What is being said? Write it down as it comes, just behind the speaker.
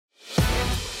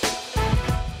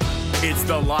It's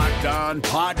the Locked On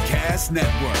Podcast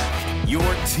Network, your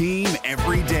team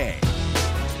every day.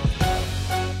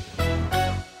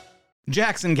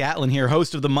 Jackson Gatlin here,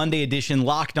 host of the Monday edition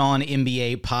Locked On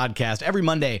NBA podcast. Every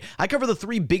Monday, I cover the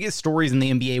three biggest stories in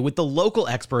the NBA with the local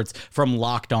experts from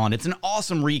Locked On. It's an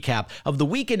awesome recap of the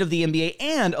weekend of the NBA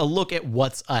and a look at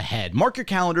what's ahead. Mark your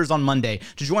calendars on Monday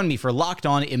to join me for Locked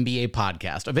On NBA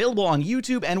podcast, available on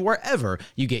YouTube and wherever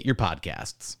you get your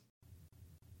podcasts.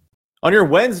 On your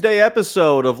Wednesday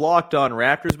episode of Locked On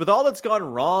Raptors, with all that's gone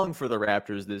wrong for the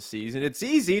Raptors this season, it's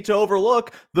easy to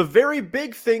overlook the very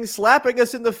big thing slapping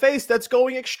us in the face that's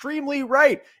going extremely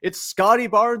right. It's Scottie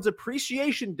Barnes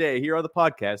Appreciation Day here on the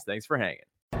podcast. Thanks for hanging.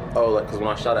 Oh, because when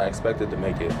I shot, I expected to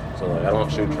make it. So, I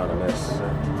don't shoot trying to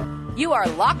miss. You are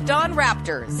Locked On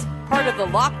Raptors, part of the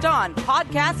Locked On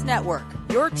Podcast Network,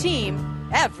 your team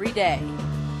every day.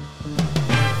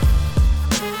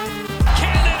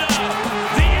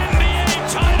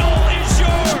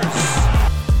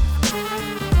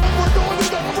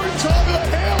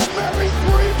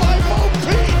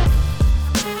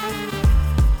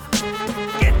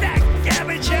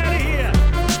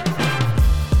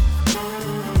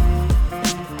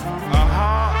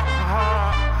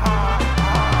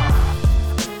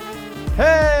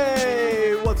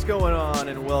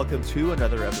 Welcome to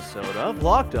another episode of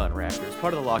Locked On Raptors,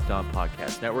 part of the Locked On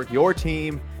Podcast Network, your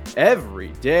team every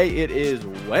day. It is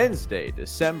Wednesday,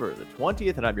 December the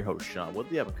 20th, and I'm your host, Sean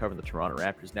Woodley. I've been covering the Toronto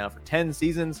Raptors now for 10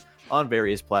 seasons on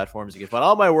various platforms. You can find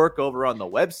all my work over on the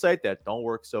website that don't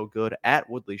work so good at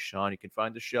Woodley Sean. You can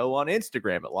find the show on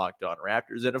Instagram at Locked On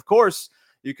Raptors, and of course,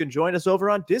 you can join us over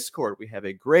on Discord. We have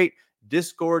a great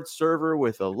Discord server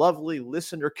with a lovely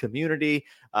listener community,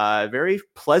 very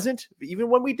pleasant, even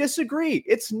when we disagree.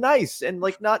 It's nice and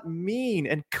not mean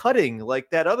and cutting like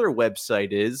that other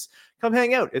website is. Come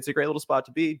hang out. It's a great little spot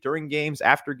to be during games,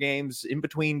 after games, in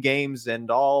between games, and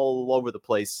all over the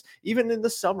place. Even in the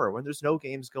summer when there's no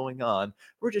games going on,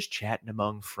 we're just chatting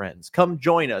among friends. Come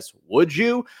join us, would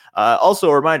you? Also,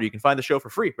 a reminder, you can find the show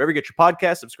for free wherever you get your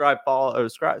podcast. Subscribe,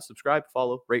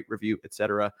 follow, rate, review,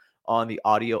 etc. on the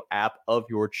audio app of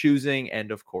your choosing.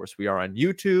 And of course, we are on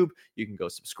YouTube. You can go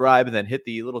subscribe and then hit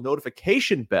the little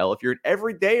notification bell. If you're an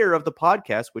everydayer of the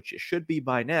podcast, which you should be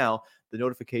by now, the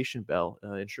notification bell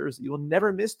ensures that you will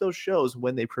never miss those shows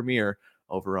when they premiere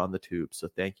over on the tube. So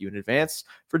thank you in advance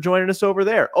for joining us over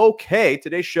there. Okay,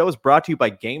 today's show is brought to you by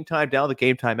Game Time. Download the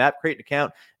Game Time app, create an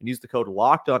account, and use the code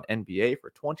LOCKEDONNBA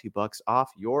for $20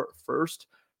 off your first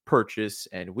purchase.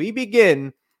 And we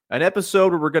begin an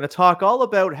episode where we're going to talk all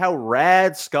about how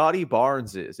rad Scottie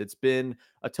Barnes is. It's been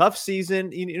a tough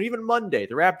season. Even Monday,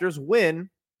 the Raptors win,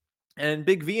 and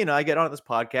Big V and I get on this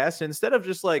podcast, and instead of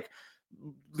just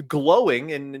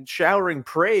glowing and showering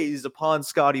praise upon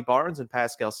Scottie Barnes and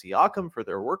Pascal Siakam for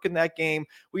their work in that game,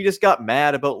 we just got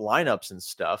mad about lineups and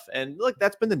stuff. And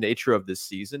that's been the nature of this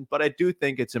season, but I do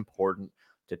think it's important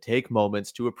to take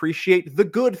moments to appreciate the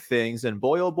good things, and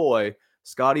boy, oh boy,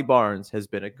 Scottie Barnes has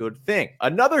been a good thing.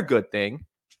 Another good thing,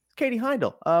 Katie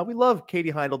Heindl. We love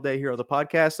Katie Heindl Day here on the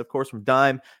podcast, of course, from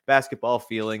Dime Basketball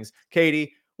Feelings.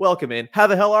 Katie, welcome in. How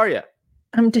the hell are you?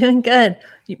 I'm doing good.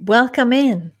 Welcome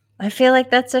in. I feel like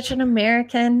that's such an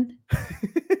American.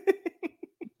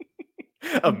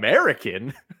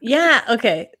 American? Yeah.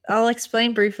 Okay. I'll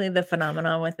explain briefly the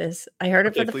phenomenon with this. I heard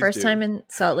it for the first time in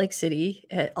Salt Lake City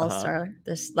at All-Star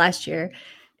this last year.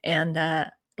 And,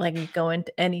 go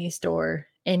into any store,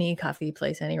 any coffee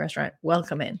place, any restaurant,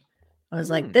 welcome in. I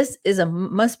was like, this is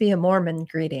must be a Mormon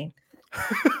greeting.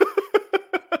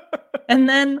 And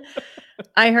then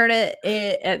I heard it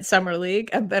at Summer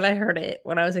League, and then I heard it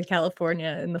when I was in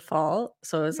California in the fall.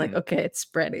 So I was like, okay, it's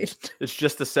spreading. It's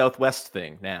just a Southwest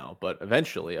thing now, but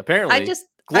eventually, apparently,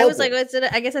 I was like, what's it?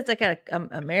 I guess it's like a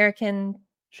American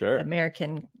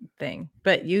thing.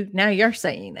 But now you're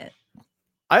saying it.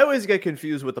 I always get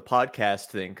confused with the podcast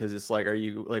thing because it's are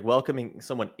you welcoming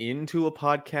someone into a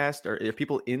podcast, or are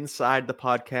people inside the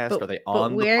podcast? Are they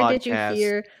on the podcast? Where did you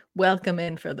hear welcome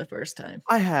in for the first time?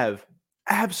 I have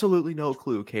absolutely no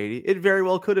clue, Katie. It very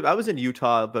well could have. I was in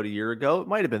Utah about a year ago. It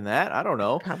might have been that. I don't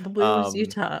know. Probably was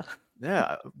Utah.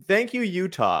 Yeah. Thank you,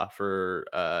 Utah, for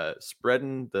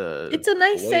spreading the. It's a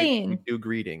nice saying. Do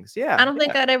greetings. Yeah. I don't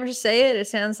think I'd ever say it. It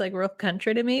sounds like real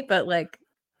country to me, but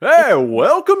hey,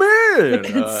 welcome in.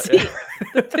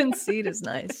 The conceit is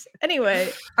nice.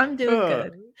 Anyway, I'm doing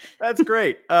good. That's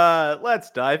great. Let's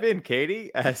dive in,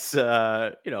 Katie. As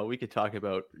we could talk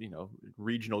about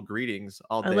regional greetings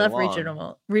all day long. I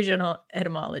love regional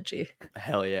etymology.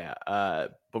 Hell yeah.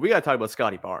 But we got to talk about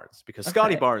Scottie Barnes because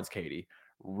Scottie Barnes, Katie,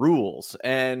 rules.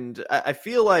 And I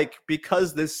feel like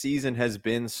because this season has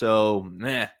been so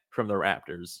meh from the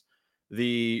Raptors,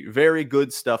 the very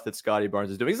good stuff that Scottie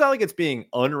Barnes is doing. It's not like it's being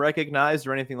unrecognized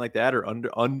or anything like that, or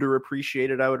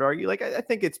underappreciated, I would argue. Like, I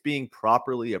think it's being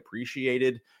properly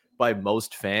appreciated by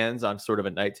most fans on sort of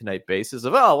a night-to-night basis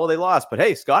of, oh, well, they lost, but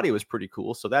hey, Scottie was pretty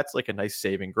cool. So that's like a nice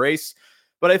saving grace.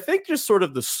 But I think just sort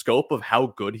of the scope of how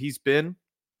good he's been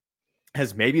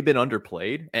has maybe been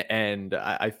underplayed. And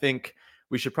I think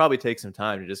we should probably take some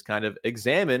time to just kind of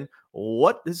examine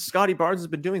what this Scottie Barnes has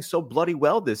been doing so bloody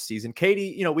well this season.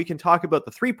 Katie, you know, we can talk about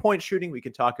the 3-point shooting. We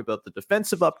can talk about the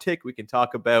defensive uptick. We can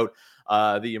talk about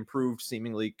the improved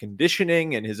seemingly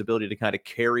conditioning and his ability to kind of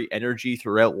carry energy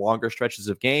throughout longer stretches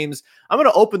of games. I'm going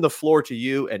to open the floor to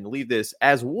you and leave this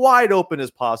as wide open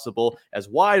as possible, as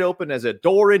wide open as a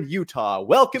door in Utah,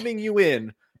 welcoming you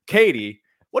in. Katie,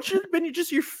 what's been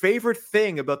just your favorite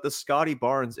thing about the Scottie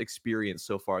Barnes experience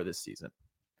so far this season?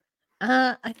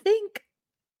 I think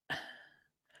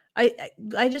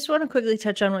I just want to quickly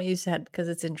touch on what you said, because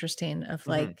it's interesting of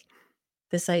like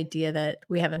this idea that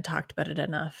we haven't talked about it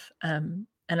enough. And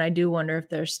I do wonder if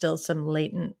there's still some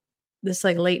latent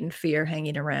fear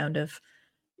hanging around of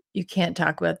you can't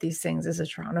talk about these things as a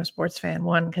Toronto sports fan.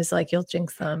 One, because like you'll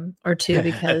jinx them, or two,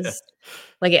 because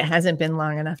like it hasn't been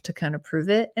long enough to kind of prove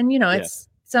it. And you know, it's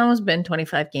almost been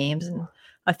 25 games, and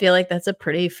I feel like that's a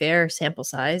pretty fair sample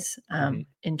size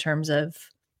in terms of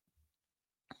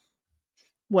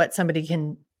what somebody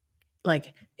can,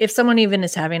 like, if someone even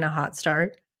is having a hot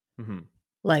start,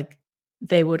 like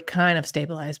they would kind of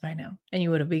stabilize by now, and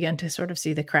you would have begun to sort of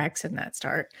see the cracks in that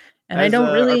start. And I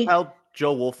don't really. Our pal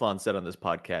Joe Wolfon said on this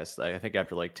podcast, I think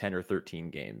after like 10 or 13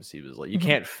 games, he was like, you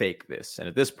can't fake this. And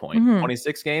at this point,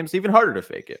 26 games, even harder to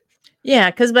fake it. Yeah,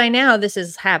 because by now this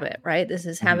is habit, right? This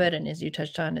is habit. And as you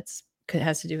touched on, it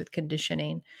has to do with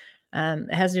conditioning.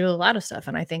 It has to do with a lot of stuff.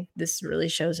 And I think this really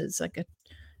shows it's like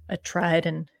a tried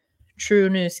and true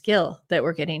new skill that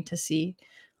we're getting to see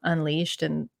unleashed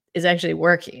and is actually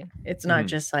working. It's not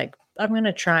just like, I'm going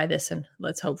to try this and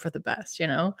let's hope for the best, you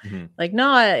know? Like,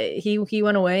 no, he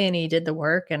went away and he did the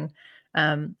work. And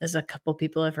there's a couple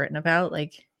people I've written about,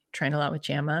 like trained a lot with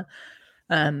Jamma,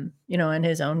 you know, and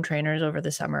his own trainers over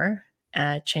the summer,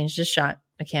 changed his shot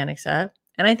mechanics up.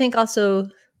 And I think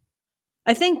probably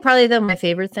my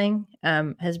favorite thing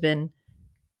has been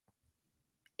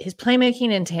his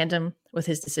playmaking in tandem with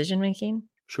his decision-making.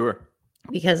 Sure.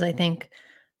 Because I think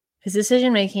his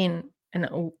decision-making,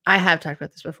 and I have talked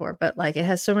about this before, but like it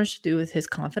has so much to do with his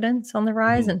confidence on the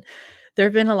rise. And there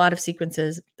have been a lot of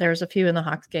sequences. There's a few in the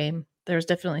Hawks game. There's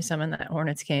definitely some in that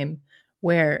Hornets game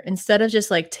where instead of just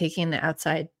like taking the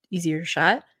outside easier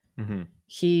shot,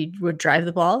 he would drive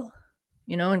the ball,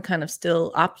 you know, and kind of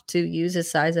still opt to use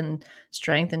his size and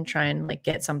strength and try and like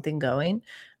get something going,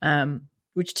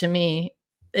 which to me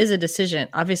is a decision,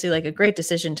 obviously like a great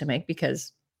decision to make,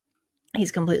 because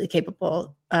he's completely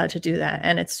capable to do that.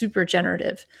 And it's super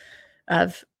generative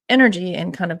of energy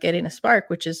and kind of getting a spark,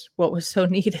 which is what was so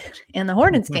needed in the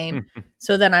Hornets game.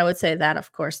 So then I would say that,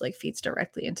 of course, like feeds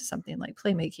directly into something like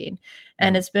playmaking.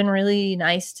 And it's been really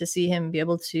nice to see him be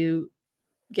able to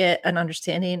get an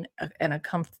understanding and a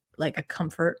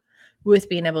comfort with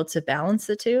being able to balance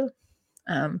the two,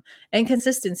 and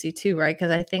consistency too, right?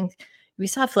 Because I think we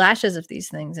saw flashes of these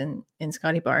things in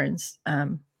Scottie Barnes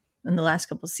in the last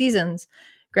couple of seasons.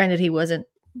 Granted, he wasn't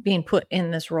being put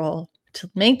in this role to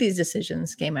make these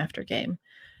decisions game after game.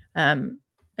 And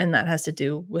that has to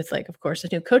do with, like, of course, the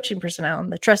new coaching personnel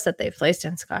and the trust that they've placed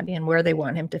in Scottie and where they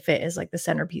want him to fit as like the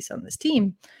centerpiece on this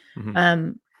team.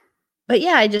 But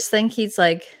yeah, I just think he's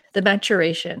like the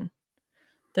maturation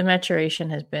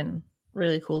has been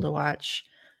really cool to watch.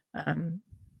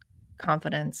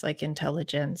 Confidence, like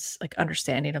intelligence, like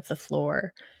understanding of the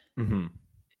floor.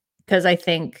 Because I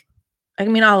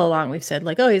mean, all along we've said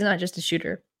like, oh, he's not just a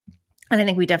shooter. And I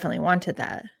think we definitely wanted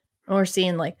that. And we're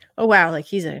seeing like, oh, wow, like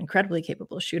he's an incredibly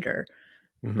capable shooter.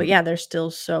 But yeah, there's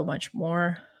still so much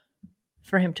more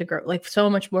for him to grow, like so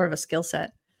much more of a skill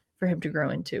set for him to grow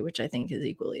into, which I think is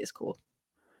equally as cool.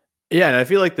 Yeah, and I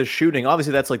feel like the shooting,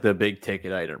 obviously that's like the big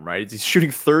ticket item, right? He's shooting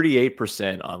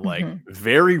 38% on like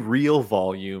very real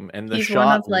volume, and the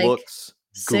shot like looks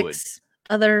good. 6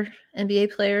 other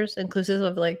NBA players, inclusive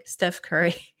of like Steph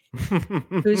Curry,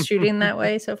 who's shooting that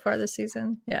way so far this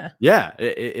season. Yeah,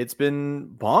 it's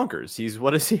been bonkers.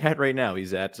 What is he at right now?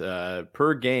 He's at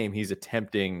per game, he's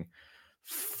attempting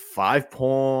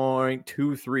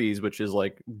 5.2 threes, which is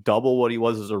like double what he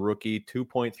was as a rookie,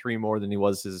 2.3 more than he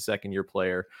was as a second-year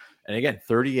player. And again,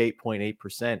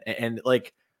 38.8%. And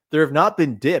like, there have not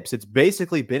been dips. It's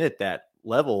basically been at that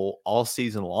level all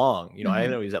season long. I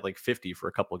know he's at like 50 for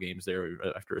a couple games there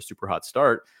after a super hot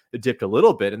start. It dipped a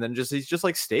little bit, and then he's just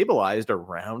like stabilized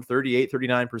around 38,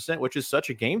 39%, which is such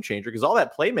a game changer because all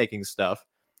that playmaking stuff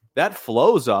that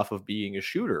flows off of being a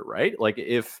shooter, right? Like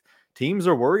if teams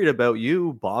are worried about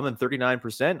you bombing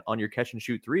 39% on your catch and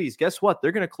shoot threes, guess what?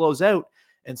 They're going to close out,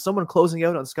 and someone closing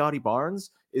out on Scottie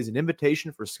Barnes is an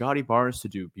invitation for Scottie Barnes to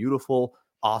do beautiful,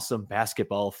 awesome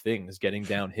basketball things, getting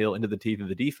downhill into the teeth of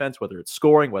the defense, whether it's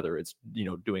scoring, whether it's,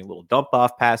 doing little dump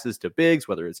off passes to bigs,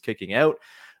 whether it's kicking out.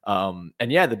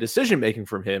 And yeah, the decision making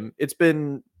from him, it's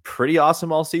been pretty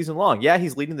awesome all season long. Yeah,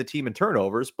 he's leading the team in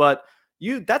turnovers, but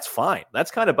that's fine.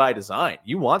 That's kind of by design.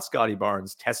 You want Scottie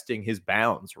Barnes testing his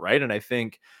bounds, right? And I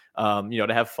think, to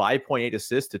have 5.8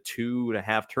 assists to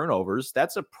 2.5 turnovers,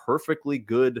 that's a perfectly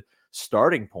good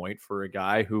starting point for a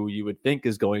guy who you would think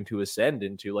is going to ascend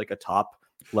into like a top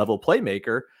level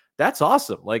playmaker. That's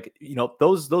awesome. Like,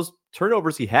 those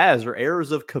turnovers he has are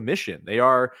errors of commission. They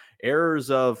are errors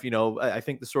of, I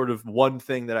think the sort of one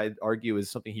thing that I'd argue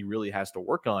is something he really has to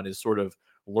work on is sort of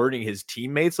learning his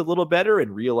teammates a little better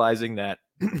and realizing that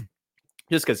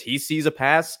just because he sees a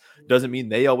pass doesn't mean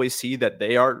they always see that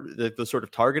they are the sort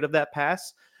of target of that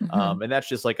pass. And that's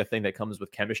just like a thing that comes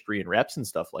with chemistry and reps and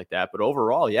stuff like that. But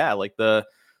overall, yeah, like the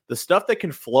stuff that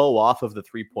can flow off of the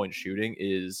 3-point shooting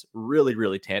is really,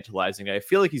 really tantalizing. I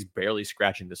feel like he's barely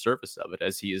scratching the surface of it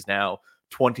as he is now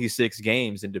 26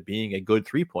 games into being a good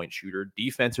 3-point shooter.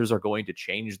 Defenses are going to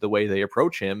change the way they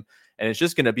approach him. And it's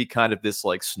just going to be kind of this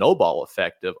like snowball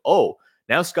effect of, oh,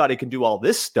 now Scottie can do all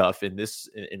this stuff in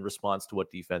response to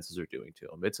what defenses are doing to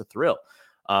him. It's a thrill.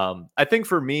 I think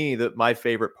for me that my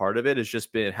favorite part of it has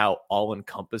just been how all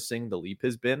encompassing the leap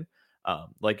has been.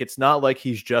 Like it's not like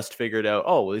he's just figured out,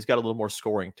 oh, well, he's got a little more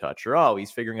scoring touch, or oh,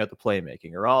 he's figuring out the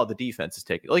playmaking, or oh, the defense is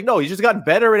taking. Like, no, he's just gotten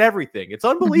better at everything. It's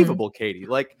unbelievable, Katie.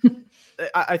 Like,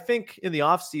 I think in the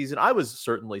offseason, I was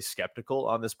certainly skeptical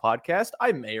on this podcast.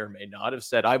 I may or may not have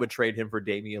said I would trade him for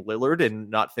Damian Lillard and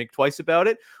not think twice about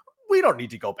it. We don't need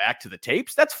to go back to the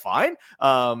tapes. That's fine.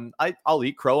 I'll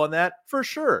eat crow on that for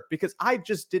sure, because I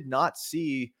just did not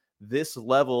see this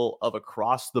level of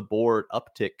across the board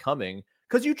uptick coming.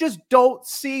 Because you just don't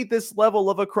see this level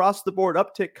of across the board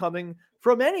uptick coming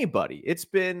from anybody. It's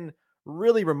been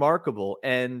really remarkable.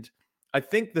 And I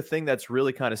think the thing that's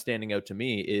really kind of standing out to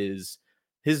me is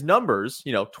his numbers,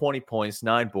 20 points,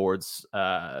 9 boards,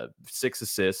 6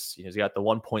 assists. He's got the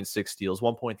 1.6 steals,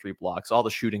 1.3 blocks. All the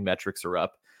shooting metrics are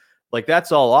up. Like,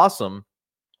 that's all awesome.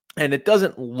 And it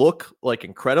doesn't look like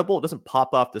incredible. It doesn't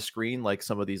pop off the screen like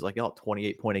some of these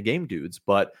 28 point a game dudes,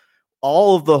 but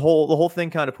all of the whole thing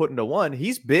kind of put into one,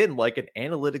 he's been like an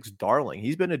analytics darling.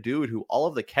 He's been a dude who all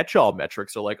of the catch-all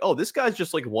metrics are like, oh, this guy's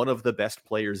just like one of the best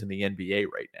players in the NBA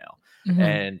right now.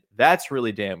 And that's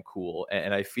really damn cool.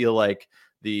 And I feel like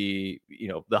the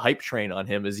hype train on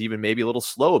him is even maybe a little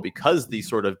slow because these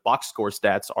sort of box score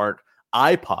stats aren't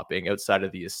eye-popping outside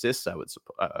of the assists, I would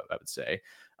say.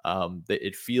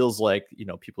 It feels like,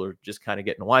 people are just kind of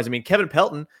getting wise. I mean, Kevin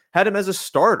Pelton had him as a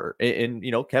starter, and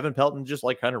Kevin Pelton just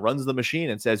like kind of runs the machine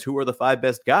and says, who are the 5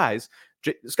 best guys?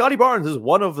 Scottie Barnes is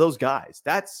one of those guys.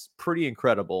 That's pretty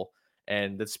incredible.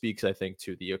 And that speaks, I think,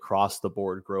 to the across the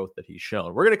board growth that he's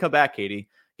shown. We're going to come back, Katie,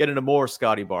 get into more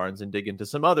Scottie Barnes and dig into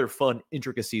some other fun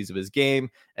intricacies of his game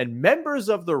and members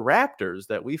of the Raptors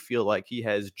that we feel like he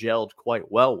has gelled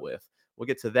quite well with. We'll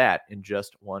get to that in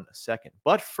just 1 second.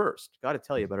 But first, got to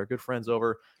tell you about our good friends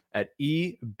over at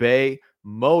eBay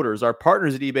Motors. Our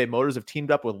partners at eBay Motors have teamed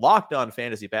up with Locked On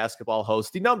Fantasy Basketball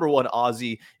host, the number one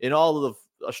Aussie in all of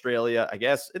Australia, I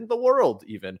guess, in the world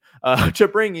even, to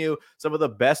bring you some of the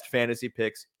best fantasy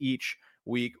picks each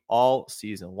week, all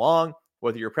season long.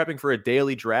 Whether you're prepping for a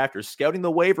daily draft or scouting the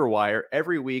waiver wire,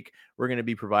 every week we're going to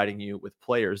be providing you with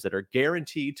players that are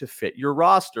guaranteed to fit your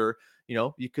roster.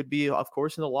 You could be, of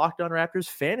course, in the Locked On Raptors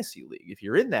Fantasy League. If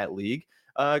you're in that league,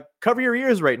 cover your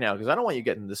ears right now because I don't want you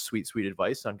getting this sweet, sweet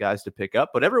advice on guys to pick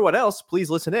up. But everyone else, please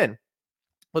listen in.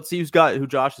 Let's see who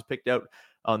Josh has picked out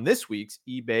on this week's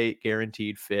eBay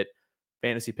Guaranteed Fit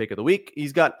Fantasy Pick of the Week.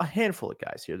 He's got a handful of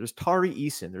guys here. There's Tari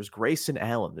Eason. There's Grayson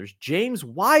Allen. There's James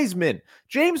Wiseman.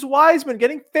 James Wiseman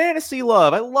getting fantasy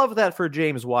love. I love that for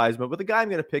James Wiseman. But the guy I'm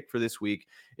going to pick for this week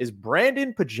is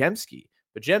Brandon Pajemski.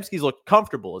 Pajemski's looked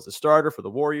comfortable as a starter for the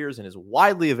Warriors and is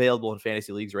widely available in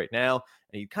fantasy leagues right now.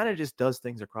 And he kind of just does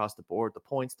things across the board, the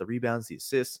points, the rebounds, the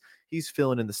assists. He's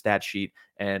filling in the stat sheet.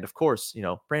 And of course,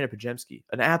 Brandon Pajemski,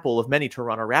 an apple of many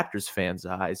Toronto Raptors fans'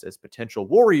 eyes as potential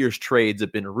Warriors trades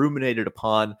have been ruminated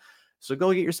upon. So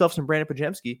go get yourself some Brandon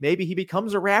Pajemski. Maybe he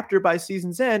becomes a Raptor by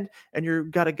season's end, and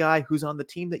you've got a guy who's on the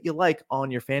team that you like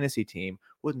on your fantasy team.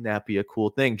 Wouldn't that be a cool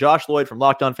thing? Josh Lloyd from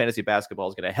Locked On Fantasy Basketball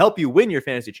is going to help you win your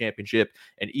fantasy championship,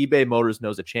 and eBay Motors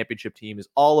knows a championship team is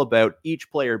all about each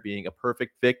player being a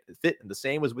perfect fit, and the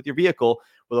same as with your vehicle.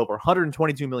 With over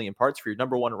 122 million parts for your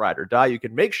number one ride or die, you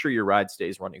can make sure your ride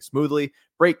stays running smoothly.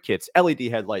 Brake kits, LED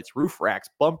headlights, roof racks,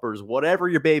 bumpers, whatever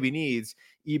your baby needs,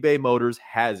 eBay Motors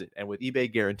has it. And with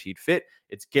eBay Guaranteed Fit,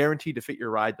 it's guaranteed to fit your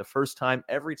ride the first time,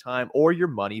 every time, or your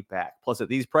money back. Plus, at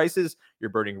these prices, you're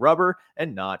burning rubber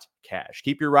and not cash.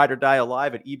 Keep your ride or die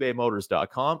alive at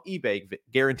ebaymotors.com. eBay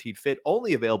Guaranteed Fit,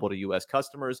 only available to U.S.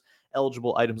 customers.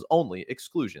 Eligible items only.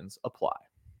 Exclusions apply.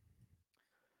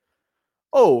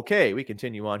 Okay, we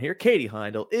continue on here. Katie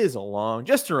Heindl is along.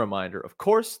 Just a reminder, of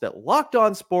course, that Locked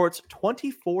On Sports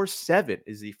 24/7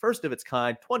 is the first of its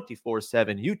kind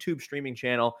 24/7 YouTube streaming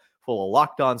channel full of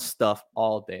Locked On stuff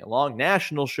all day long.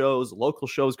 National shows, local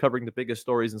shows covering the biggest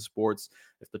stories in sports.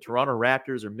 If the Toronto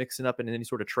Raptors are mixing up in any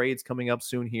sort of trades coming up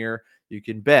soon here, you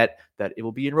can bet that it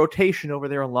will be in rotation over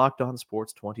there on Locked On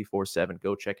Sports 24/7.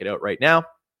 Go check it out right now.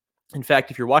 In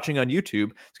fact, if you're watching on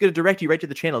YouTube, it's going to direct you right to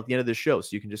the channel at the end of this show.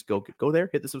 So you can just go there,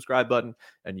 hit the subscribe button,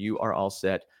 and you are all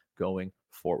set going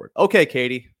forward. Okay,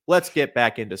 Katie, let's get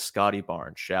back into Scottie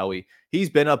Barnes, shall we? He's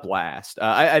been a blast.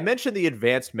 I mentioned the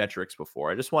advanced metrics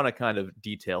before. I just want to kind of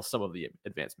detail some of the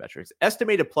advanced metrics.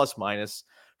 Estimated plus minus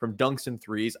from dunks and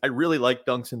threes. I really like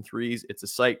dunks and threes. It's a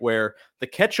site where the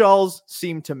catch-alls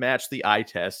seem to match the eye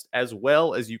test as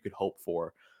well as you could hope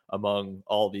for among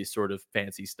all these sort of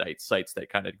fancy sites that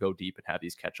kind of go deep and have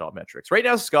these catch-all metrics. Right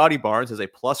now, Scottie Barnes has a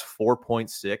plus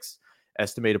 4.6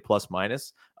 estimated plus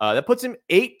minus. That puts him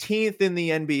 18th in the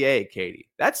NBA, Katie.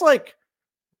 That's like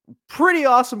pretty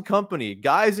awesome company.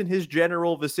 Guys in his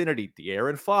general vicinity: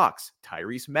 De'Aaron Fox,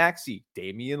 Tyrese Maxey,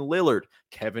 Damian Lillard,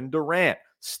 Kevin Durant,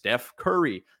 Steph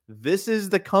Curry. This is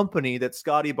the company that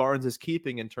Scottie Barnes is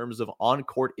keeping in terms of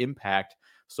on-court impact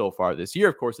so far this year.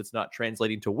 Of course, it's not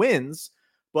translating to wins,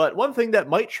 but one thing that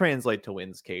might translate to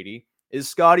wins, Katie, is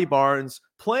Scottie Barnes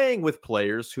playing with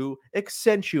players who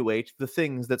accentuate the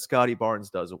things that Scottie Barnes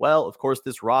does well. Of course,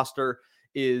 this roster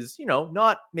is,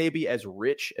 not maybe as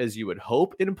rich as you would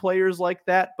hope in players like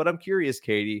that, but I'm curious,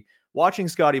 Katie, watching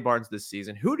Scottie Barnes this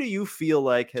season, who do you feel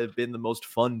like have been the most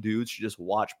fun dudes to just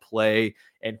watch play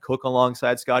and cook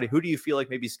alongside Scottie? Who do you feel like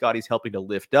maybe Scottie's helping to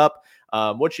lift up?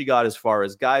 What you got as far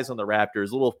as guys on the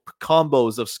Raptors, little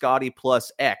combos of Scottie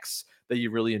plus X that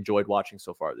you really enjoyed watching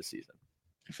so far this season?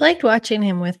 I've liked watching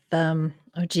him with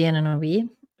OG and Anobi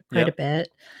quite a bit.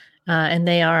 And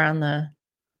they are on the,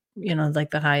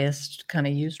 like the highest kind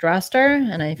of used roster.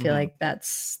 And I feel like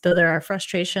though there are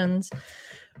frustrations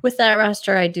with that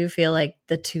roster, I do feel like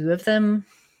the two of them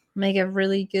make a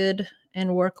really good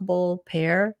and workable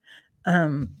pair.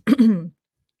 I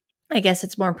guess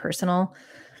it's more personal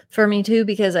for me too,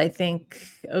 because I think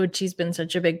OG's been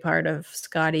such a big part of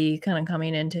Scottie kind of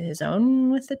coming into his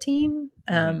own with the team.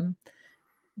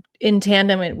 In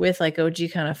tandem with like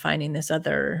OG kind of finding this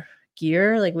other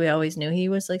gear. Like we always knew he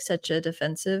was like such a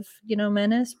defensive,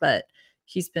 menace, but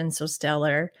he's been so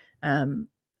stellar. And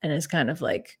it's kind of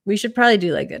like, we should probably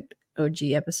do like an OG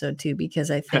episode too,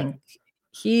 because I think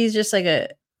he's just like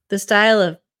the style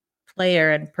of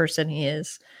player and person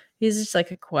he's just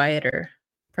like a quieter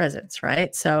presence,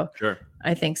 right? So Sure.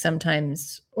 I think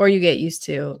sometimes, or you get used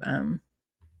to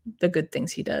the good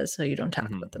things he does, so you don't talk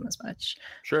about them as much.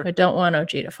 Sure. I don't want OG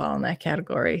to fall in that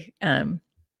category.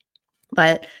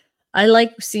 But I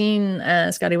like seeing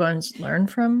Scottie Barnes learn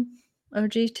from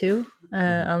OG too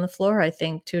on the floor. I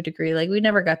think to a degree, like we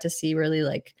never got to see really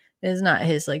like, it's not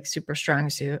his like super strong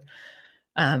suit.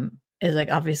 Is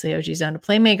like obviously OG's not a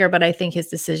playmaker, but I think his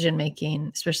decision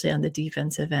making, especially on the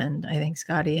defensive end, I think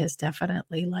Scottie has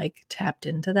definitely like tapped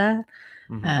into that,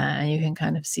 and you can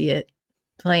kind of see it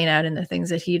playing out in the things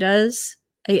that he does.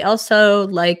 I also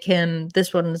like him.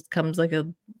 This one comes like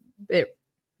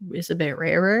it's a bit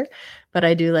rarer, but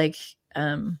I do like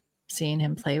seeing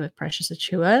him play with Precious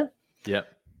Achiuwa. Yep.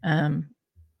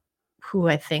 Who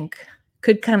I think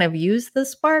could kind of use the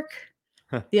spark,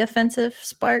 the offensive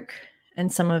spark,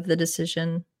 and some of the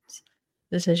decision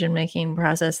making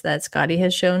process that Scottie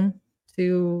has shown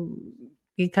to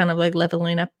be kind of like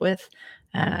leveling up with.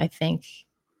 I think,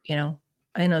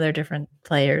 I know they're different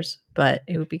players, but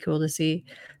it would be cool to see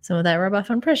some of that rub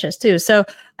off on Precious too. So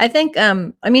I think,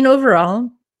 overall,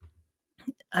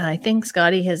 I think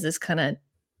Scottie has this kind of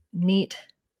neat,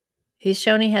 he's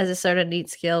shown he has a sort of neat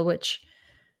skill, which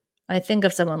I think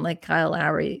of someone like Kyle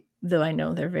Lowry, though I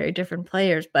know they're very different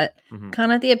players, but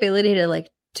kind of the ability to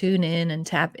like tune in and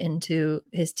tap into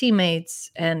his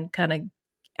teammates and kind of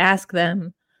ask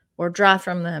them or draw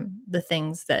from them the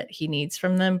things that he needs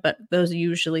from them. But those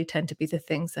usually tend to be the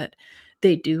things that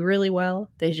they do really well.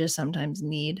 They just sometimes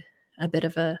need a bit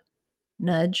of a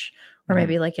nudge or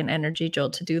maybe like an energy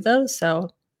jolt to do those. So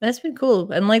that's been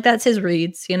cool. And like that's his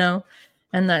reads,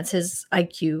 and that's his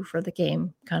IQ for the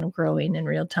game kind of growing in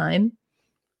real time.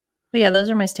 But yeah, those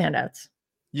are my standouts.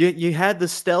 You had the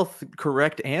stealth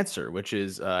correct answer, which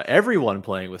is everyone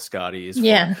playing with Scottie is fun.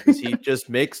 Yeah. He just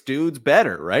makes dudes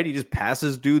better, right? He just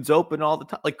passes dudes open all the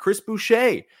time. Like Chris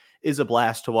Boucher is a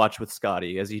blast to watch with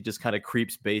Scottie as he just kind of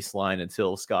creeps baseline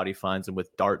until Scottie finds him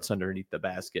with darts underneath the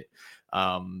basket.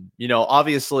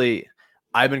 Obviously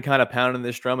I've been kind of pounding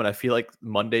this drum, and I feel like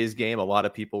Monday's game, a lot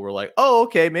of people were like, oh,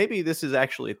 okay, maybe this is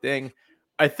actually a thing.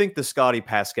 I think the Scottie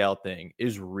Pascal thing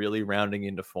is really rounding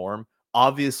into form.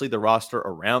 Obviously, the roster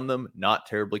around them, not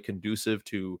terribly conducive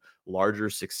to larger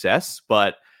success.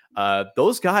 But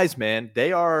those guys, man,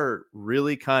 they are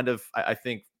really kind of, I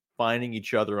think, finding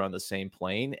each other on the same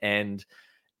plane. And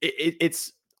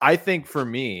it's, I think for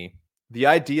me, the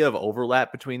idea of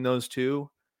overlap between those two,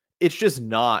 it's just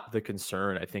not the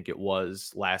concern I think it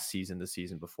was last season, the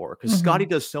season before. Because Scottie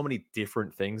does so many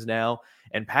different things now.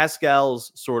 And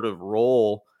Pascal's sort of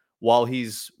role while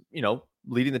he's,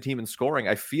 leading the team in scoring,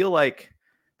 I feel like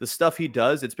the stuff he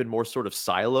does, it's been more sort of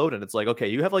siloed, and it's like, okay,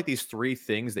 you have like these three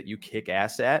things that you kick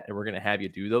ass at, and we're going to have you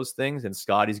do those things, and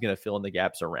Scottie's going to fill in the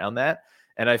gaps around that.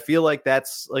 And I feel like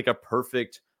that's like a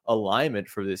perfect alignment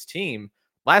for this team.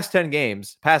 Last 10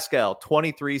 games, Pascal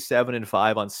 23, 7, and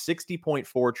 5 on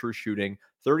 60.4 true shooting,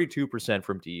 32%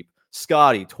 from deep.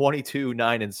 Scottie 22,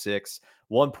 9, and 6,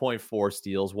 1.4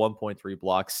 steals, 1.3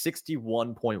 blocks,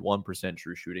 61.1%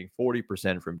 true shooting,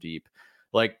 40% from deep.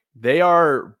 Like, they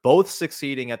are both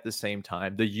succeeding at the same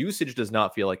time. The usage does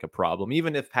not feel like a problem.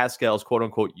 Even if Pascal's quote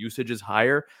unquote usage is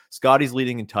higher, Scottie's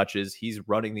leading in touches. He's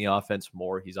running the offense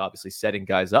more. He's obviously setting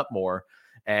guys up more.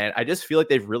 And I just feel like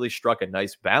they've really struck a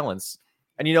nice balance.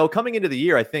 And, coming into the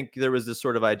year, I think there was this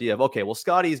sort of idea of, okay, well,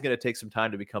 Scottie is going to take some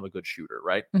time to become a good shooter,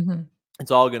 right?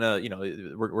 It's all going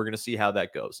to, we're going to see how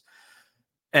that goes.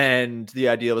 And the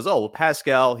idea was,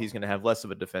 Pascal, he's going to have less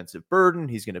of a defensive burden.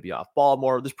 He's going to be off ball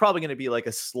more. There's probably going to be like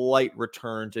a slight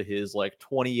return to his like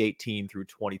 2018 through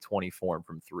 2020 form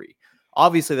from three.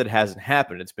 Obviously, that hasn't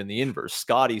happened. It's been the inverse.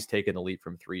 Scottie's taken the lead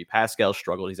from three. Pascal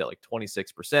struggled. He's at like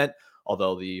 26%,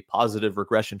 although the positive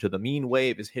regression to the mean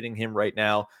wave is hitting him right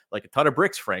now like a ton of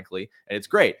bricks, frankly, and it's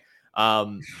great.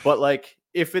 But like,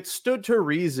 if it stood to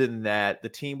reason that the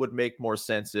team would make more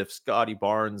sense if Scottie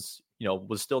Barnes,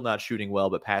 was still not shooting well,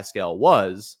 but Pascal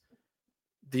was,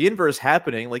 the inverse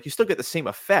happening, like you still get the same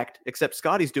effect, except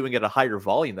Scottie's doing it at a higher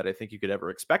volume that I think you could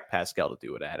ever expect Pascal to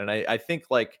do it at. And I think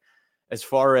like, as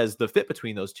far as the fit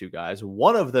between those two guys,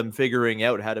 one of them figuring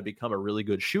out how to become a really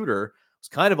good shooter was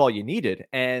kind of all you needed.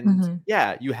 And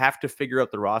yeah, you have to figure out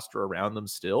the roster around them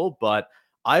still, but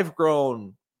I've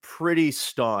grown pretty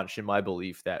staunch in my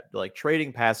belief that like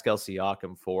trading Pascal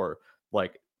Siakam for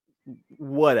like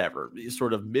whatever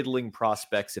sort of middling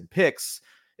prospects and picks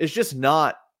is just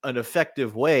not an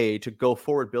effective way to go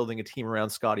forward building a team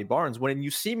around Scottie Barnes when you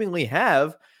seemingly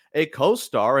have a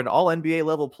co-star, an all NBA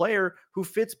level player who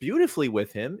fits beautifully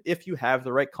with him if you have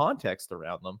the right context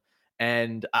around them.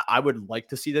 And I would like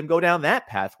to see them go down that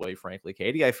pathway, frankly,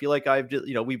 Katie. I feel like I've just,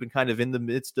 we've been kind of in the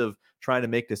midst of trying to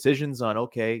make decisions on,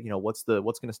 okay, what's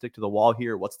going to stick to the wall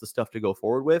here? What's the stuff to go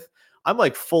forward with? I'm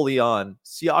like fully on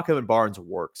Siakam and Barnes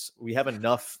works. We have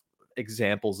enough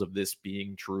examples of this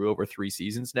being true over 3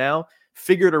 seasons now.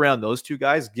 Figure it around those two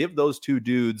guys, give those two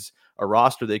dudes a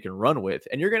roster they can run with,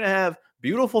 and you're going to have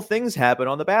beautiful things happen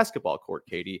on the basketball court,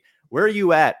 Katie. Where are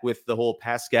you at with the whole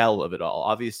Pascal of it all?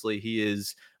 Obviously, he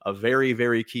is a very,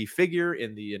 very key figure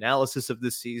in the analysis of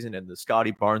this season, and the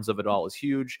Scottie Barnes of it all is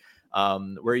huge.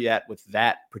 Where are you at with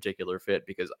that particular fit?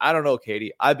 Because I don't know,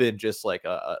 Katie, I've been just like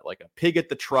a pig at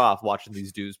the trough watching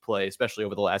these dudes play, especially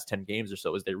over the last 10 games or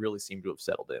so, as they really seem to have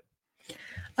settled in.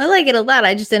 I like it a lot.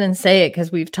 I just didn't say it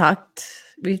because we've talked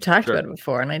about it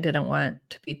before, and I didn't want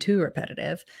to be too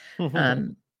repetitive.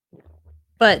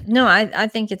 But no, I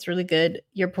think it's really good.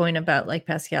 Your point about like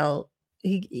Pascal,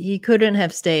 he couldn't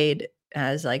have stayed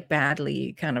as like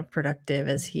badly kind of productive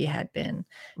as he had been.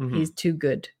 He's too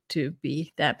good to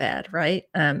be that bad, right?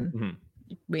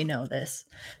 We know this.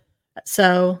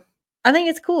 So I think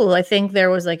it's cool. I think there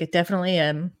was like definitely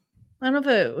I don't know if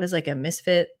it was like a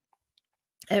misfit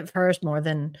at first more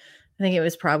than I think it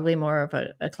was probably more of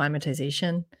a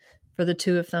acclimatization for the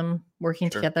two of them working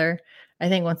together. I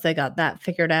think once they got that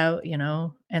figured out,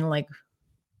 and like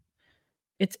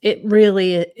it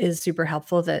really is super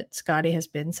helpful that Scottie has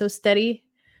been so steady,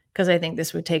 because I think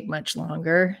this would take much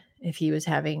longer if he was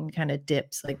having kind of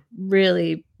dips, like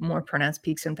really more pronounced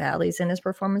peaks and valleys in his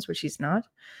performance, which he's not.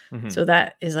 So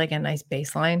that is like a nice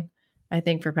baseline, I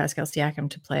think, for Pascal Siakam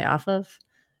to play off of.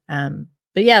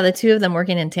 But yeah, the two of them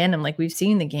working in tandem, like we've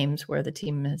seen the games where the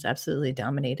team has absolutely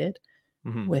dominated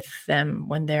with them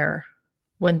when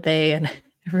they and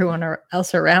everyone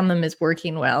else around them is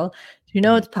working well.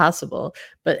 It's possible.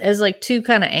 But as like two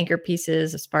kind of anchor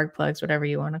pieces, spark plugs, whatever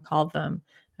you want to call them,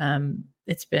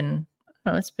 it's been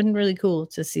really cool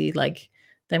to see like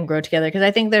them grow together. Because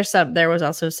I think there's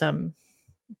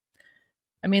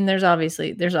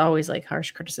always like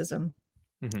harsh criticism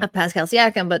of Pascal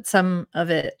Siakam, but some of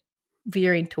it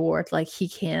veering toward like he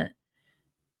can't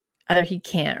or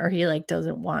he like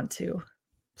doesn't want to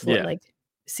like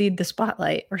cede the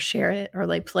spotlight or share it or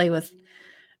like play with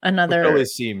another. Which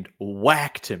always seemed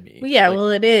whack to me. Yeah, well,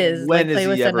 it is. When like play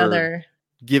with another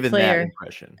given player that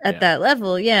impression at that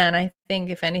level. Yeah, and I think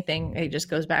if anything, it just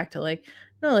goes back to like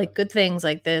like good things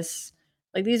like this.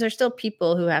 Like these are still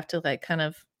people who have to like kind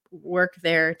of work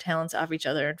their talents off each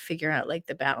other and figure out like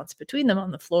the balance between them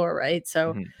on the floor, right?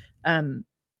 So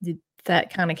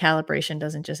that kind of calibration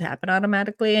doesn't just happen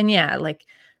automatically. And yeah, like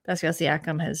Pascal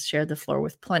Siakam has shared the floor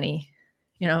with plenty,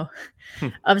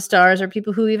 of stars or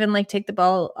people who even like take the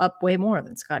ball up way more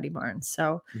than Scottie Barnes.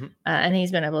 So, and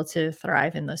he's been able to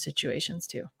thrive in those situations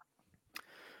too.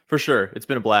 For sure. It's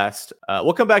been a blast.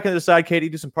 We'll come back on the side, Katie,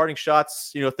 do some parting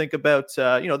shots, think about,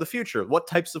 the future. What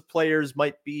types of players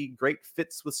might be great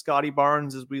fits with Scottie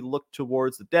Barnes as we look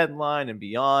towards the deadline and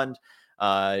beyond.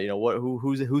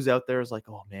 Who's out there is like,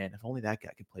 oh man, if only that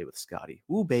guy could play with Scottie.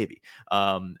 Ooh, baby.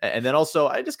 And then also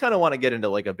I just kind of want to get into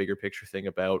like a bigger picture thing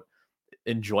about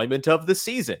enjoyment of the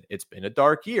season. It's been a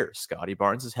dark year. Scottie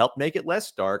Barnes has helped make it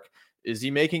less dark. Is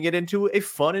he making it into a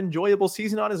fun, enjoyable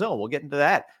season on his own? We'll get into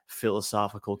that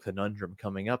philosophical conundrum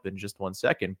coming up in just 1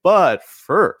 second. But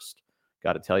first,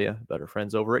 got to tell you about our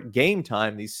friends over at Game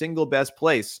Time, the single best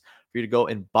place for you to go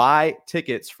and buy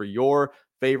tickets for your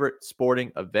favorite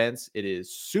sporting events. It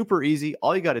is super easy.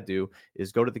 All you got to do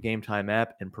is go to the Game Time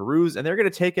app and peruse, and they're going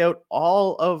to take out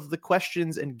all of the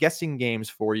questions and guessing games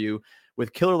for you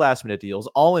with killer last minute deals,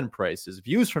 all in prices,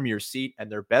 views from your seat,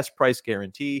 and their best price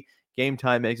guarantee. Game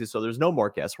Time makes it so there's no more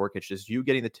guesswork. It's just you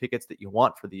getting the tickets that you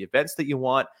want for the events that you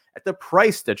want at the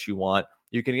price that you want.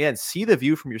 You can, again, see the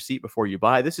view from your seat before you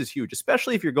buy. This is huge,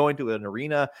 especially if you're going to an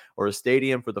arena or a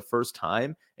stadium for the first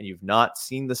time and you've not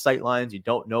seen the sight lines, you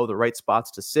don't know the right spots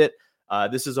to sit.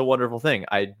 This is a wonderful thing.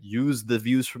 I use the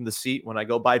views from the seat when I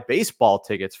go buy baseball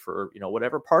tickets for,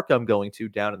 whatever park I'm going to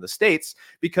down in the States,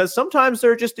 because sometimes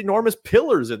there are just enormous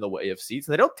pillars in the way of seats.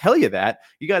 And they don't tell you that.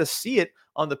 You got to see it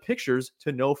on the pictures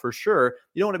to know for sure.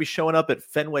 You don't want to be showing up at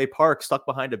Fenway Park stuck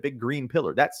behind a big green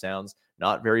pillar. That sounds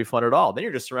not very fun at all. Then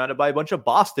you're just surrounded by a bunch of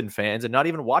Boston fans and not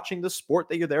even watching the sport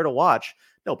that you're there to watch.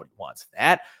 Nobody wants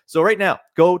that. So right now,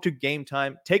 go to Game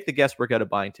Time, take the guesswork out of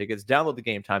buying tickets, download the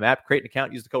Game Time app, create an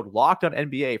account, use the code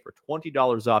LOCKEDONNBA for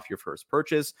 $20 off your first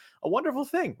purchase. A wonderful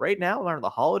thing. Right now, around the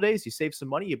holidays, you save some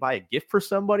money, you buy a gift for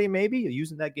somebody maybe,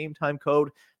 using that Game Time code.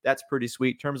 That's pretty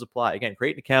sweet. Terms apply. Again,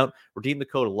 create an account, redeem the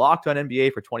code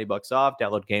LOCKEDONNBA for $20 off.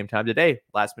 Download Game Time today.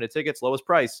 Last minute tickets, lowest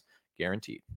price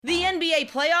guaranteed. The NBA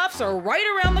playoffs are right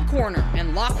around the corner,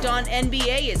 and Locked On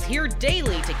NBA is here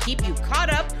daily to keep you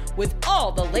caught up with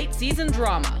all the late season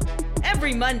drama.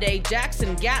 Every Monday,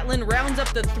 Jackson Gatlin rounds up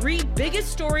the 3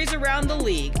 biggest stories around the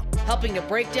league, helping to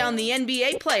break down the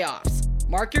NBA playoffs.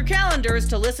 Mark your calendars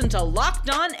to listen to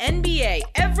Locked On NBA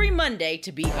every Monday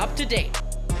to be up to date.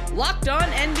 Locked On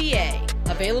NBA,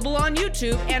 available on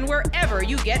YouTube and wherever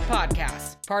you get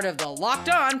podcasts. Part of the Locked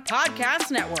On Podcast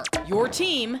Network, your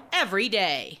team every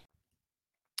day.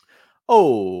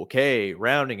 Okay,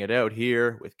 rounding it out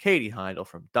here with Katie Heindl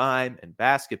from Dime and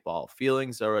Basketball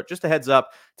Feelings. Just a heads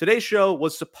up, today's show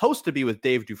was supposed to be with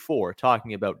Dave Dufour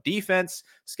talking about defense.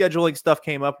 Scheduling stuff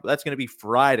came up. That's going to be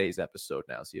Friday's episode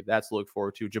now, so you have that to look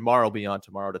forward to. Jamar will be on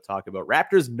tomorrow to talk about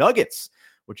Raptors Nuggets,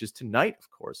 which is tonight, of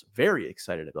course. Very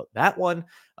excited about that one.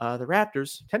 The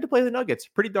Raptors tend to play the Nuggets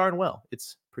pretty darn well.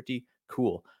 It's pretty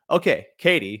cool. Okay,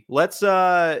 Katie, let's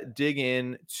dig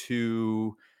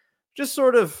into just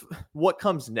sort of what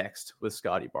comes next with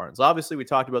Scottie Barnes. Obviously, we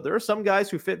talked about there are some guys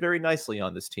who fit very nicely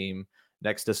on this team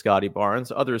next to Scottie Barnes,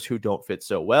 others who don't fit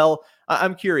so well.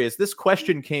 I'm curious. This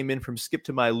question came in from Skip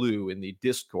to My Lou in the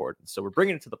Discord, so we're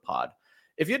bringing it to the pod.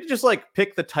 If you had to just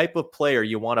pick the type of player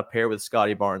you want to pair with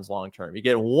Scottie Barnes long-term, you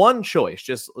get one choice,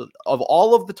 just of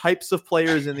all of the types of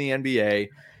players in the NBA,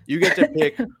 you get to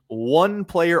pick one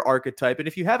player archetype. And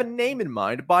if you have a name in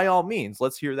mind, by all means,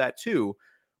 let's hear that too.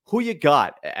 Who you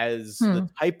got as the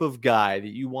type of guy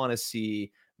that you want to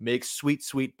see make sweet,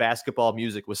 sweet basketball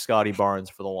music with Scottie Barnes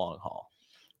for the long haul?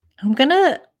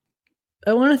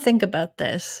 I want to think about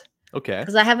this. Okay.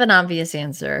 Because I have an obvious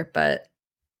answer, but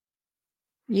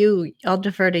I'll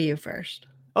defer to you first.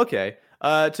 Okay.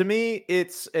 To me,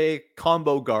 it's a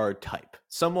combo guard type.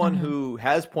 Someone who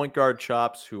has point guard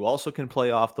chops, who also can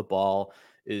play off the ball,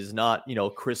 is not,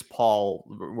 Chris Paul,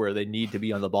 where they need to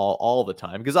be on the ball all the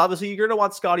time. Because obviously you're going to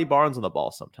want Scottie Barnes on the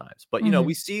ball sometimes. But,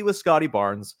 we see with Scottie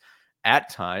Barnes, at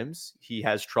times, he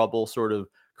has trouble sort of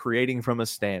creating from a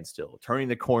standstill, turning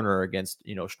the corner against,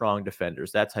 strong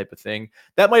defenders, that type of thing.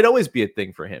 That might always be a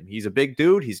thing for him. He's a big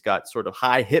dude. He's got sort of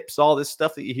high hips, all this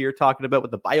stuff that you hear talking about with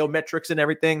the biometrics and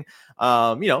everything.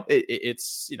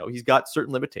 He's got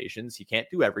certain limitations. He can't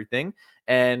do everything.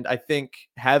 And I think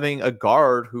having a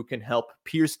guard who can help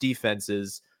pierce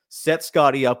defenses, set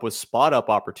Scottie up with spot up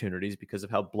opportunities because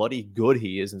of how bloody good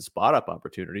he is in spot up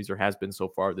opportunities, or has been so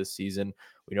far this season.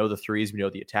 We know the threes, we know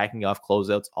the attacking off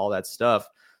closeouts, all that stuff.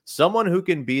 Someone who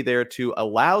can be there to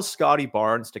allow Scottie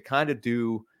Barnes to kind of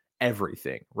do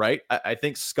everything, right? I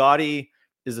think Scottie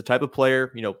is the type of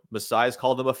player, Masai's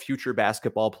called him a future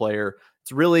basketball player.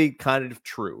 It's really kind of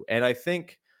true. And I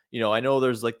think, I know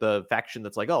there's like the faction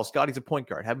that's like, oh, Scottie's a point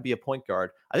guard, have him be a point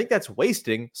guard. I think that's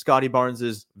wasting Scottie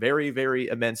Barnes's very, very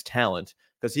immense talent,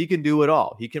 because he can do it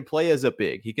all. He can play as a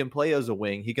big, he can play as a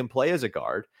wing, he can play as a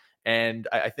guard. And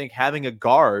I think having a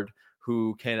guard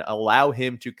who can allow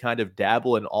him to kind of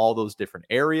dabble in all those different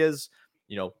areas,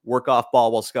 work off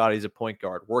ball while Scottie's a point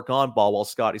guard, work on ball while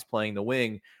Scottie's playing the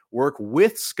wing, work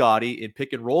with Scottie in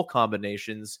pick and roll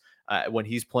combinations when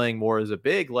he's playing more as a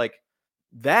big, like,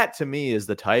 that to me is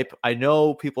the type. I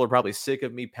know people are probably sick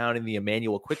of me pounding the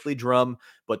Emmanuel Quickley drum,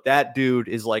 but that dude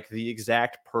is like the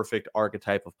exact perfect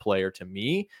archetype of player to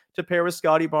me to pair with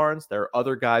Scottie Barnes. There are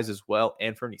other guys as well.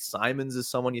 Anthony Simons is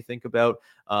someone you think about,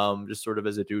 just sort of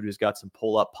as a dude who's got some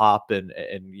pull-up pop and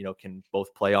can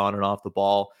both play on and off the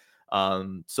ball.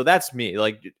 So that's me,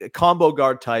 like a combo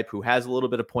guard type who has a little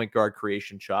bit of point guard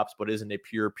creation chops, but isn't a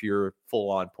pure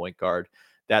full-on point guard.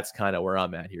 That's kind of where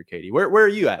I'm at here, Katie. Where are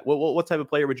you at? What type of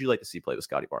player would you like to see play with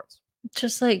Scottie Barnes?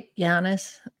 Just like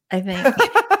Giannis, I think.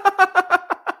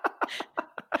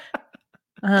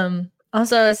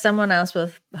 Also, as someone else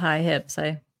with high hips,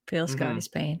 I feel Scottie's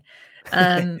pain.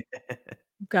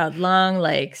 Got long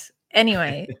legs.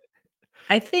 Anyway,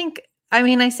 I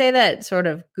say that sort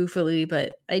of goofily,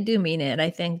 but I do mean it. I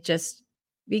think just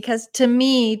because to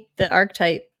me, the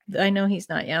archetype, I know he's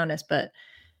not Giannis, but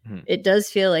it does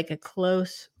feel like a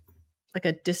close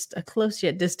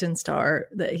yet distant star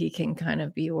that he can kind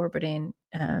of be orbiting.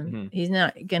 He's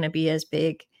not going to be as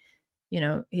big,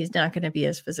 he's not going to be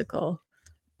as physical,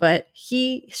 but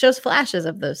he shows flashes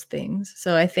of those things.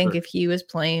 So I think if he was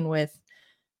playing with,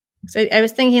 so I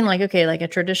was thinking like, okay, like a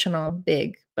traditional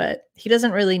big, but he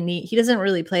doesn't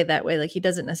really play that way. Like he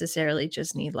doesn't necessarily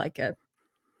just need like a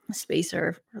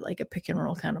spacer or like a pick and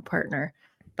roll kind of partner.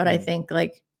 But I think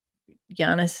like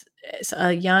Giannis is a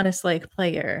Giannis-like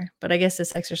player, but I guess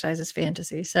this exercise is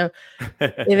fantasy. So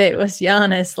if it was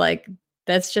Giannis, like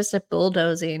that's just a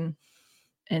bulldozing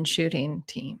and shooting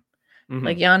team.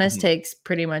 Like Giannis takes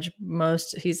pretty much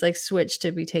he's like switched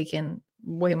to be taking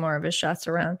way more of his shots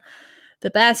around the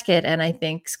basket. And I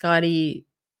think Scottie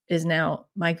is now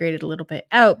migrated a little bit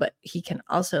out, but he can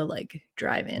also like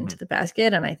drive into the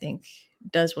basket. And I think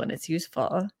does when it's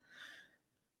useful.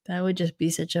 That would just be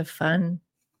such a fun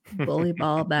bully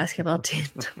ball basketball team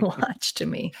to watch to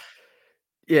me.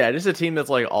 Yeah, just a team that's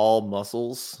like all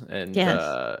muscles and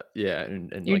and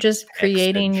you're like just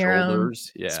creating your own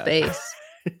Yeah. space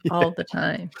all the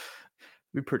time.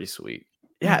 Be pretty sweet.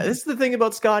 Yeah, this is the thing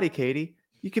about Scottie, Katie.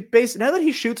 You could now that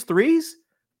he shoots threes,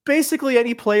 basically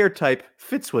any player type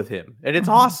fits with him, and it's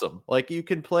awesome. Like you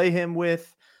can play him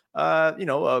with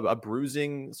a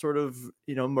bruising sort of,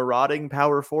 marauding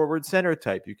power forward center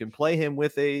type. You can play him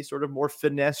with a sort of more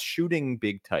finesse shooting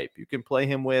big type. You can play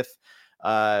him with,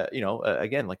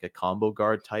 again, like a combo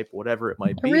guard type, whatever it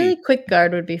might be. A really quick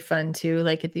guard would be fun too,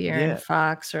 like a De'Aaron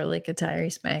Fox or like a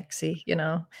Tyrese Maxey,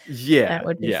 that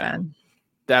would be fun.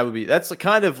 That's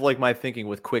kind of like my thinking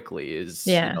with Quickley is,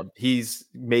 he's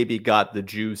maybe got the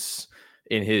juice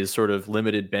in his sort of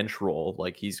limited bench role.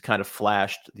 Like he's kind of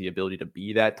flashed the ability to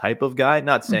be that type of guy.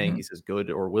 Not saying he's as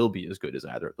good or will be as good as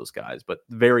either of those guys, but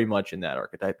very much in that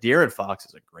archetype. De'Aaron Fox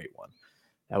is a great one.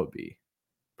 That would be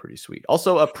pretty sweet.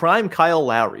 Also, a prime Kyle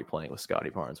Lowry playing with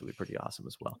Scottie Barnes would be pretty awesome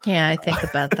as well. Yeah, I think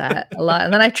about that a lot.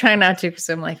 And then I try not to because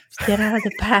I'm like, get out of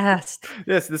the past.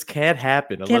 Yes, this can't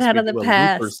happen Get unless out we of the do a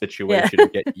past. Looper situation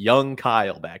and get young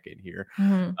Kyle back in here.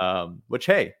 Mhm. Which,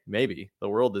 hey, maybe the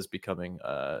world is becoming,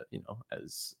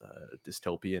 as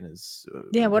dystopian as.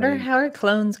 Yeah, how are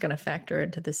clones going to factor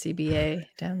into the CBA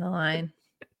down the line?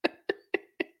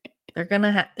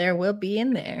 There will be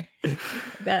in there. I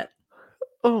bet.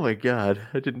 Oh my God,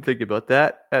 I didn't think about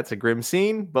that. That's a grim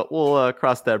scene, but we'll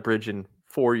cross that bridge in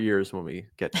 4 years when we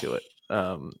get to it.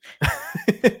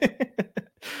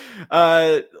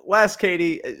 Last,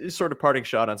 Katie, sort of parting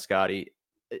shot on Scottie.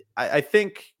 I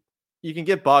think you can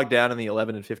get bogged down in the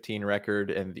 11-15 record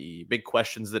and the big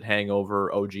questions that hang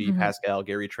over OG, Pascal,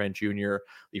 Gary Trent Jr.,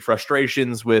 the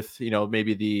frustrations with,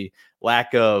 maybe the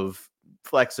lack of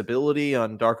flexibility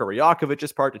on Darko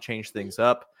Rajakovic's part to change things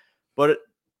up. But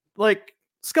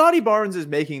Scottie Barnes is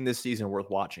making this season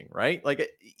worth watching, right? Like,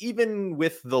 even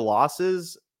with the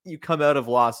losses, you come out of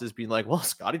losses being like, well,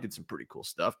 Scottie did some pretty cool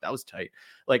stuff. That was tight.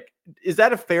 Like, is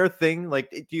that a fair thing? Like,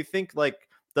 do you think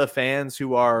the fans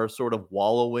who are sort of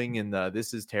wallowing in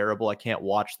this is terrible, I can't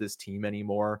watch this team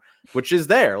anymore, which is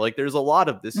there. Like, there's a lot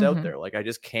of this out there. Like, I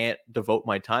just can't devote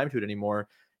my time to it anymore.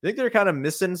 I think they're kind of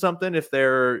missing something if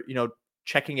they're,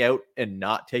 checking out and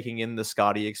not taking in the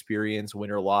Scottie experience,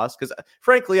 win or loss. Because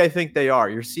frankly, I think they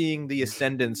are. You're seeing the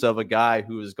ascendance of a guy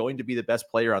who is going to be the best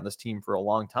player on this team for a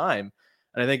long time.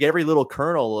 And I think every little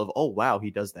kernel of, oh, wow, he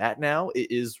does that now,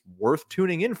 it is worth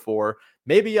tuning in for.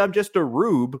 Maybe I'm just a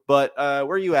rube, but where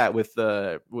are you at with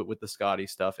the Scottie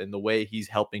stuff and the way he's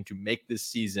helping to make this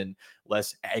season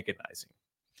less agonizing?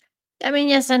 I mean,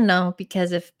 yes and no,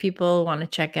 because if people want to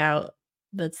check out,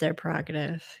 that's their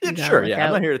prerogative. Sure, yeah.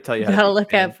 I'm not here to tell you how to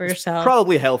look out for yourself.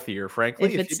 Probably healthier,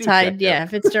 frankly. If it's tied,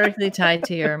 if it's directly tied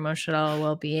to your emotional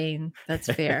well-being, that's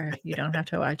fair. You don't have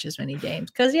to watch as many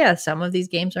games because, some of these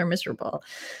games are miserable.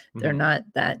 They're not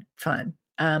that fun.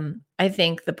 I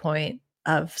think the point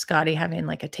of Scottie having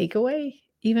like a takeaway,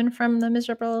 even from the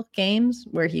miserable games,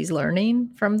 where he's learning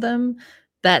from them,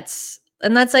 that's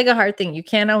like a hard thing. You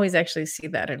can't always actually see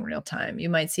that in real time. You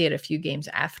might see it a few games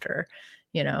after.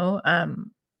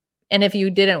 And if you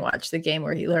didn't watch the game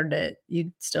where he learned it,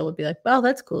 you still would be like, well,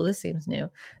 that's cool. This seems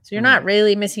new. So you're not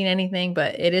really missing anything,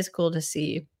 but it is cool to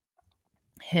see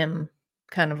him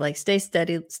kind of like stay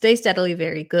steadily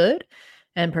very good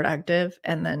and productive.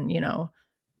 And then,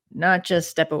 not just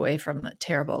step away from the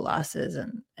terrible losses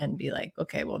and be like,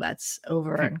 okay, well, that's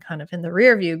over and kind of in the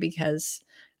rear view because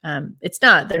it's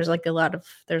not. There's a lot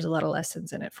of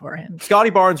lessons in it for him. Scottie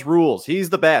Barnes rules. He's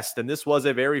the best, and this was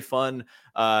a very fun.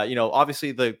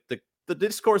 Obviously the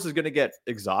discourse is going to get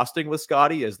exhausting with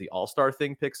Scottie as the All-Star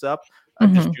thing picks up.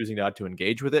 I'm just choosing not to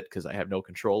engage with it because I have no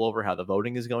control over how the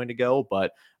voting is going to go.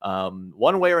 But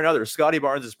one way or another, Scottie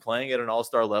Barnes is playing at an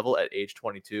All-Star level at age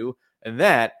 22, and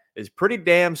that is pretty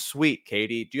damn sweet.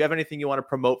 Katie, do you have anything you want to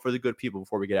promote for the good people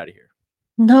before we get out of here?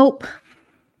 Nope.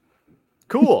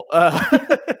 Cool.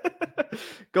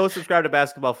 Go subscribe to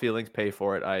Basketball Feelings. Pay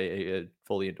for it. I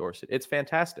fully endorse it. It's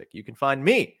fantastic. You can find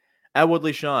me at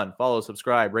Woodley Sean. Follow,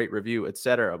 subscribe, rate, review,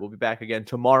 etc. We'll be back again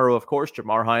tomorrow, of course.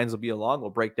 Jamar Hines will be along. We'll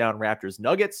break down Raptors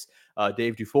Nuggets.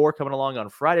 Dave Dufour coming along on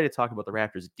Friday to talk about the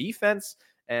Raptors defense.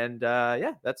 And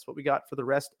that's what we got for the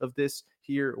rest of this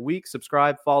here week.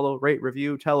 Subscribe, follow, rate,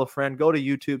 review, tell a friend, go to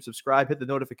YouTube, subscribe, hit the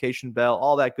notification bell,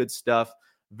 all that good stuff.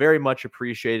 Very much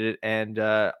appreciated. And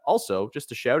also,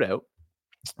 just a shout out,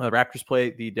 Raptors play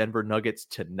the Denver Nuggets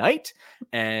tonight.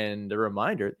 And a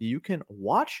reminder, you can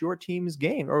watch your team's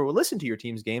game or listen to your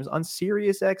team's games on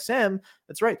Sirius XM.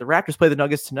 That's right. The Raptors play the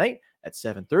Nuggets tonight at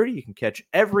 7:30. You can catch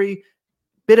every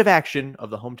bit of action of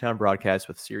the hometown broadcast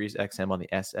with Sirius XM on the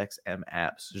SXM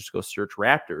app. So just go search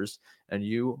Raptors and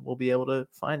you will be able to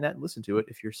find that and listen to it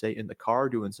if you're, say, in the car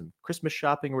doing some Christmas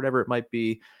shopping or whatever it might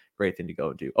be. Great thing to go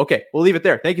and do. Okay, we'll leave it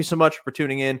there. Thank you so much for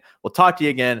tuning in. We'll talk to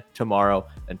you again tomorrow.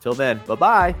 Until then,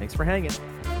 bye-bye. Thanks for hanging.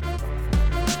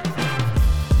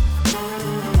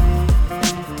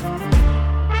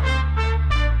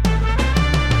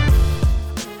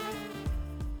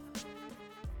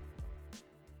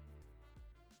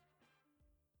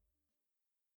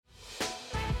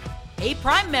 Hey,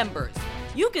 Prime members,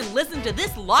 you can listen to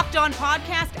this Locked On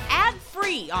podcast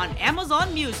ad-free on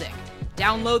Amazon Music.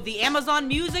 Download the Amazon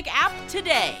Music app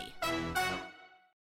today.